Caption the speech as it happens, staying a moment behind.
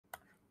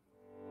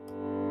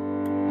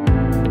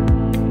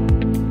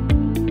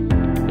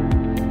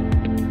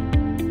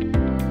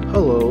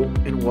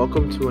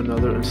welcome to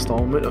another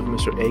installment of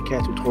Mr.A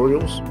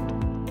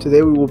tutorials.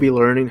 Today we will be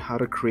learning how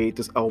to create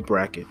this L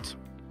bracket.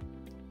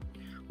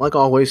 Like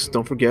always,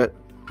 don't forget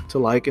to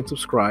like and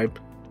subscribe.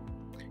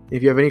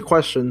 If you have any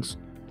questions,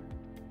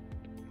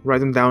 write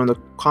them down in the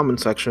comment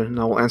section and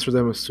I will answer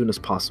them as soon as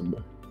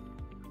possible.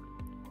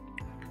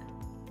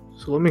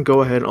 So let me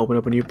go ahead and open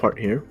up a new part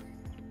here.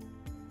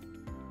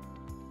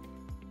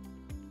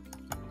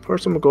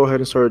 First, I'm going to go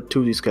ahead and start a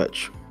 2D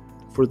sketch.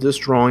 For this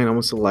drawing, I'm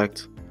going to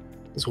select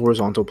this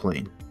horizontal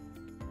plane.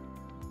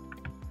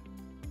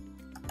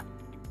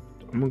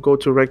 I'm going to go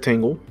to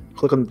rectangle,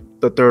 click on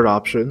the third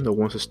option, the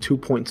one that says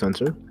 2-point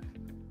center.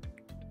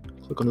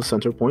 Click on the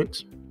center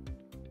point.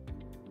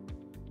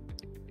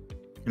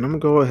 And I'm going to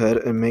go ahead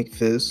and make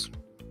this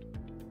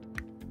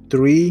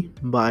 3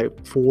 by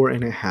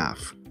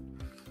 4.5.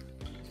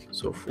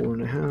 So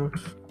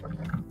 4.5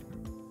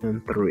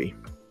 and 3.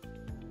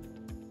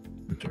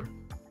 Enter.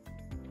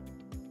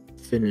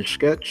 Finish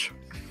sketch.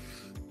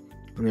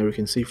 And there we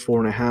can see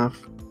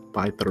 4.5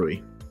 by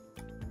 3.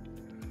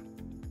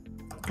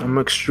 I'm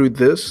going to extrude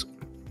this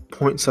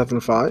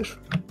 0.75.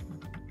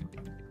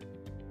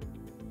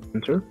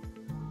 Enter.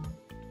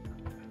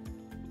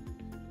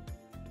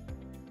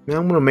 Now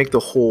I'm going to make the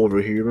hole over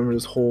here. Remember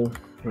this hole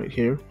right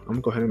here? I'm going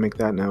to go ahead and make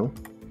that now.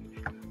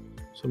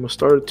 So I'm going to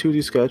start a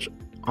 2D sketch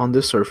on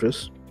this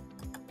surface.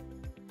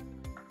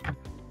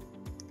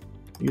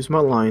 Use my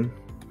line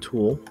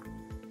tool.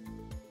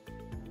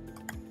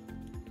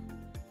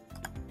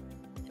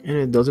 And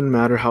it doesn't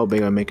matter how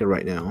big I make it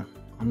right now.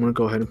 I'm going to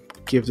go ahead and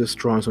give this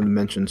drawing some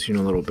dimensions here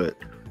in a little bit.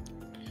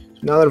 So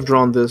now that I've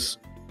drawn this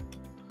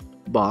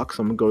box,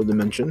 I'm going to go to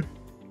dimension.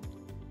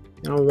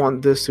 And I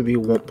want this to be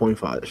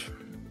 1.5.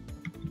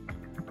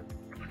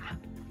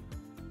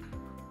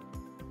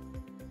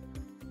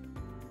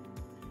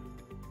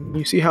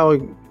 You see how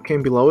it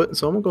came below it?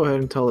 So I'm going to go ahead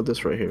and tell it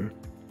this right here.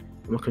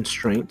 I'm a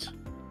constraint.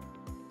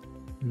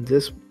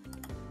 This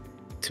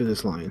to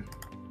this line.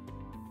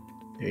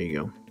 There you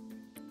go.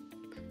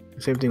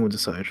 Same thing with the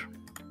side.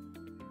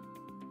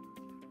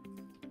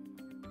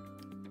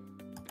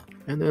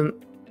 And then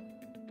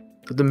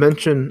the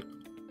dimension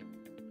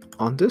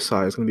on this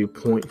side is going to be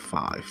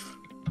 0.5.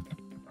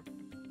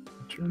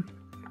 Same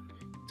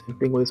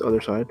thing with this other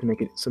side to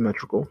make it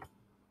symmetrical.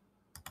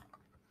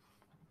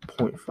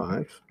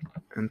 0.5.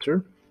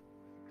 Enter.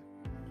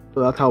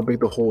 So that's how big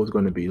the hole is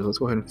going to be. So let's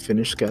go ahead and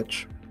finish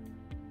sketch.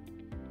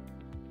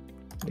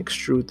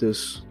 Extrude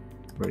this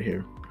right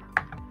here.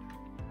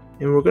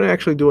 And we're going to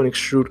actually do an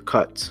extrude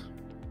cut. So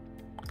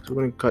we're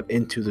going to cut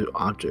into the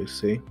object,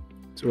 see?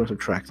 So we're going to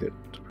subtract it.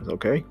 So press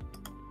OK.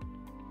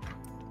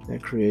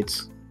 That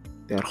creates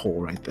that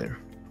hole right there.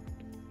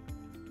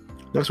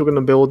 Next, we're going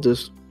to build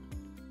this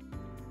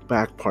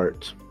back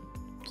part.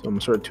 So I'm going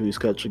to start a 2D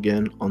sketch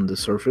again on the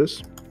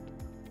surface.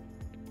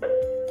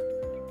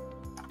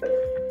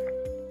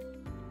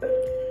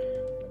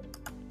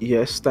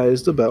 Yes, that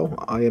is the bell.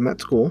 I am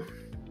at school.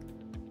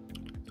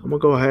 I'm going to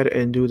go ahead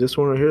and do this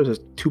one right here. It says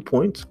 2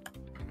 points.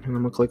 And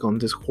I'm going to click on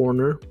this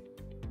corner.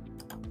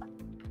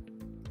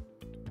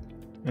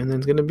 And then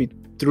it's going to be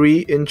 3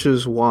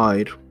 inches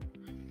wide.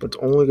 But it's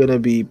only going to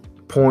be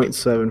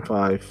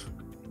 0.75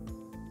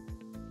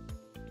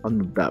 on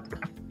the depth.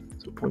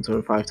 So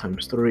 0.75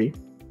 times 3.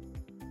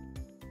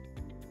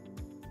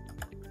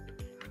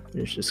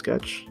 Finish the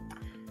sketch.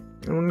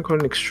 And I'm going to go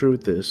ahead and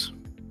extrude this.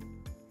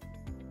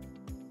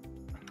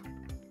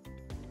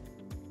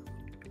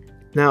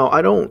 Now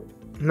I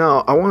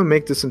want to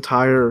make this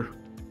entire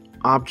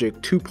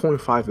object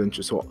 2.5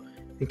 inches. So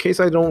in case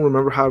I don't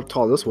remember how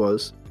tall this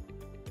was,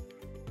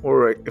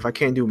 or if I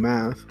can't do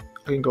math, I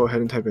can go ahead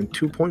and type in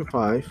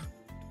 2.5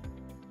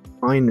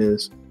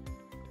 minus,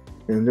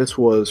 and this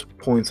was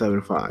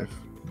 0.75.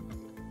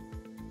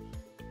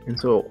 And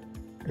so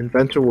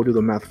Inventor will do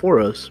the math for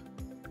us.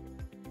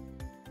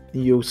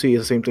 And you'll see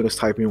it's the same thing as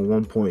typing in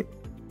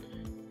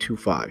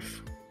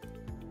 1.25.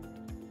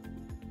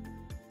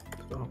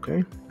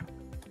 Okay.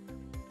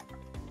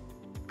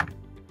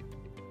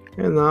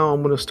 And now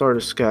I'm going to start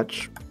a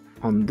sketch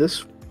on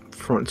this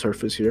front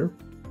surface here.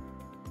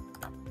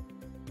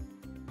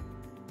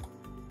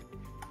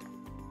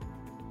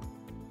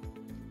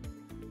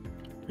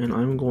 And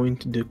I'm going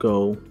to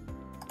go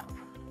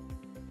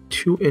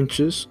 2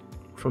 inches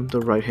from the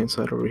right hand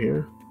side over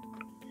here.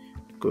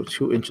 Go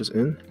 2 inches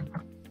in.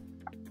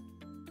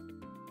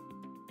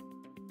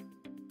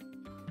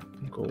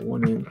 Go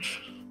 1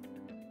 inch.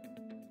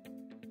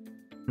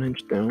 1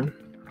 inch down.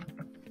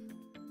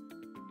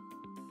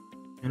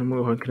 And I'm going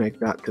to go ahead and connect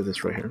that to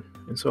this right here.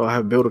 And so I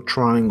have built a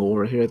triangle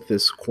right here at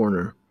this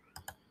corner.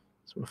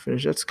 So we'll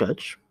finish that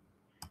sketch.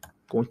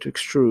 Going to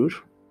extrude.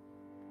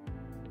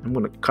 I'm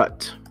going to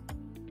cut.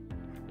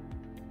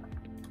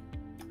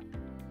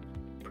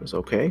 Press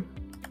OK.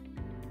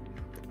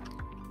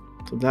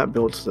 So that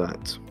builds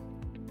that. So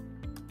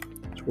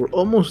we're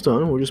almost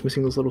done. We're just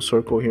missing this little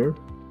circle here.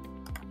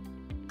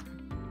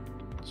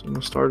 So I'm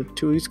going to start a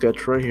 2D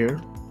sketch right here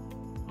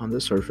on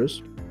this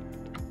surface.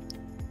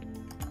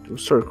 Do a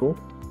circle.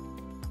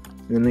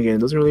 And then again, it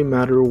doesn't really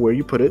matter where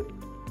you put it.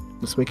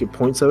 Let's make it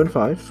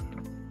 0.75.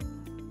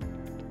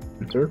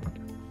 Enter.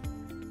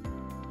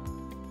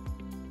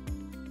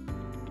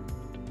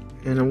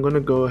 And I'm going to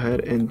go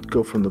ahead and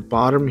go from the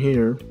bottom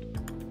here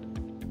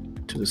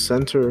to the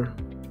center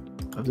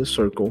of the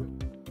circle.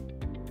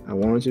 I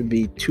want it to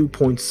be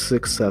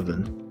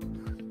 2.67.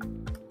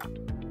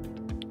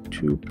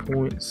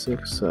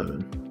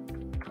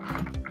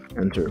 2.67.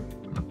 Enter.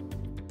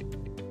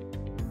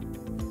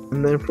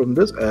 And then from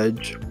this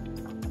edge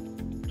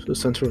to the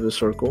center of the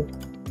circle,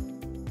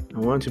 I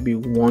want it to be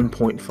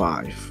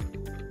 1.5.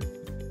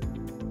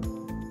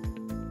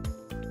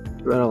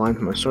 That aligns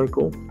my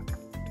circle.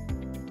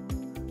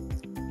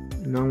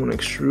 Now I'm going to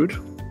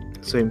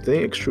extrude. Same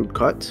thing, extrude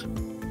cut.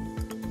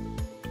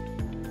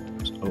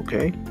 Just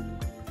OK.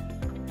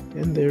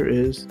 And there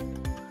is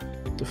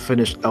the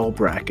finished L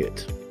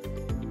bracket.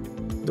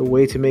 The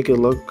way to make it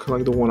look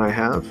like the one I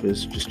have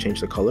is just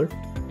change the color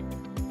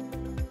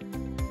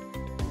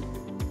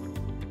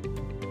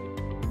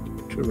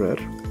to red.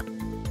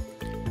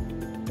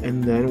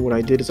 And then what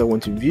I did is I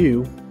went to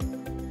view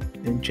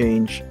and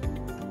change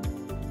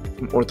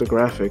from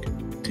orthographic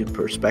to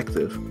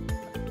perspective.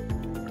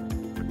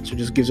 So it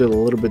just gives it a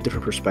little bit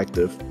different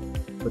perspective,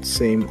 but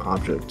same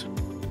object.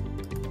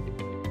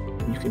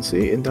 You can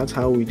see, and that's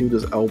how we do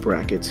this L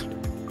bracket.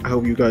 I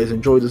hope you guys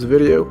enjoyed this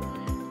video.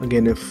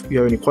 Again, if you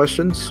have any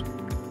questions,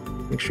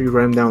 make sure you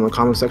write them down in the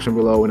comment section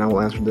below and I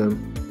will answer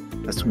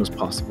them as soon as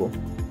possible.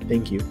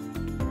 Thank you.